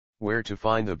Where to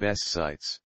find the best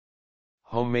sites.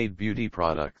 Homemade beauty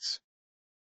products.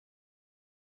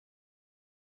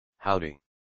 Howdy.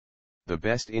 The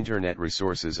best internet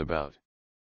resources about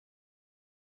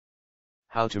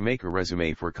how to make a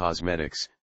resume for cosmetics.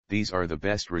 These are the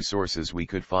best resources we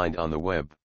could find on the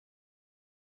web.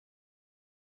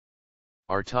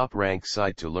 Our top-ranked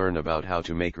site to learn about how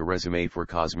to make a resume for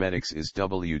cosmetics is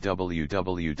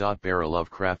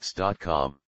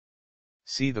www.baralovecrafts.com.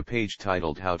 See the page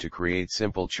titled How to Create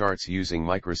Simple Charts Using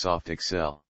Microsoft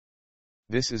Excel.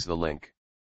 This is the link.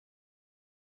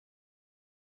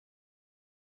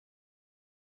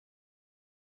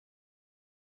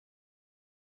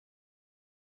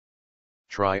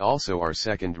 Try also our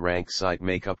second-ranked site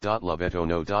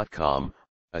makeup.lovetono.com,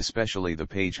 especially the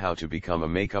page How to Become a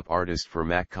Makeup Artist for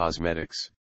MAC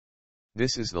Cosmetics.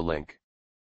 This is the link.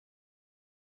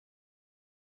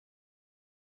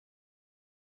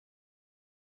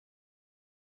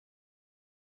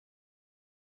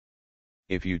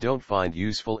 If you don't find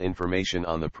useful information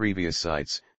on the previous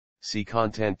sites, see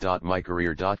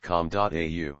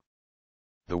content.mycareer.com.au.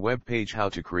 The web page How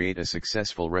to Create a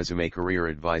Successful Resume Career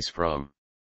Advice from.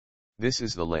 This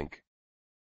is the link.